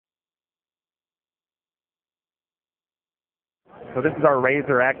So this is our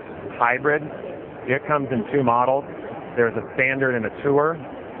RAZR X hybrid. It comes in two models. There's a standard and a tour.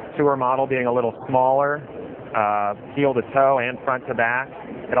 Tour model being a little smaller, heel to toe and front to back.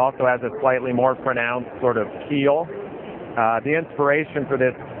 It also has a slightly more pronounced sort of keel. The inspiration for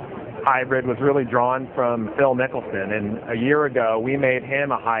this hybrid was really drawn from Phil Mickelson, and a year ago we made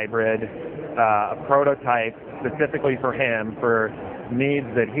him a hybrid, a prototype specifically for him for needs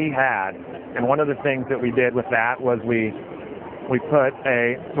that he had. And one of the things that we did with that was we put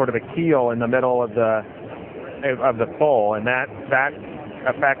a sort of a keel in the middle of the sole, and that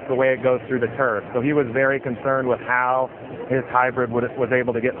affects the way it goes through the turf. So he was very concerned with how his hybrid was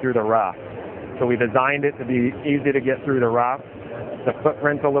able to get through the rough. So we designed it to be easy to get through the rough. The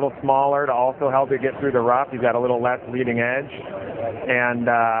footprint's a little smaller to also help it get through the rough. You've got a little less leading edge. And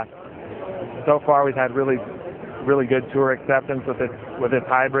so far we've had really good tour acceptance with this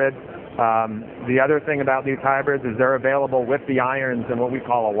hybrid. The other thing about these hybrids is they're available with the irons in what we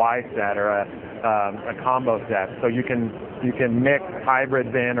call a Y set, or a combo set. So you can mix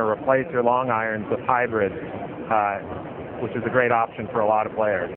hybrids in or replace your long irons with hybrids, which is a great option for a lot of players.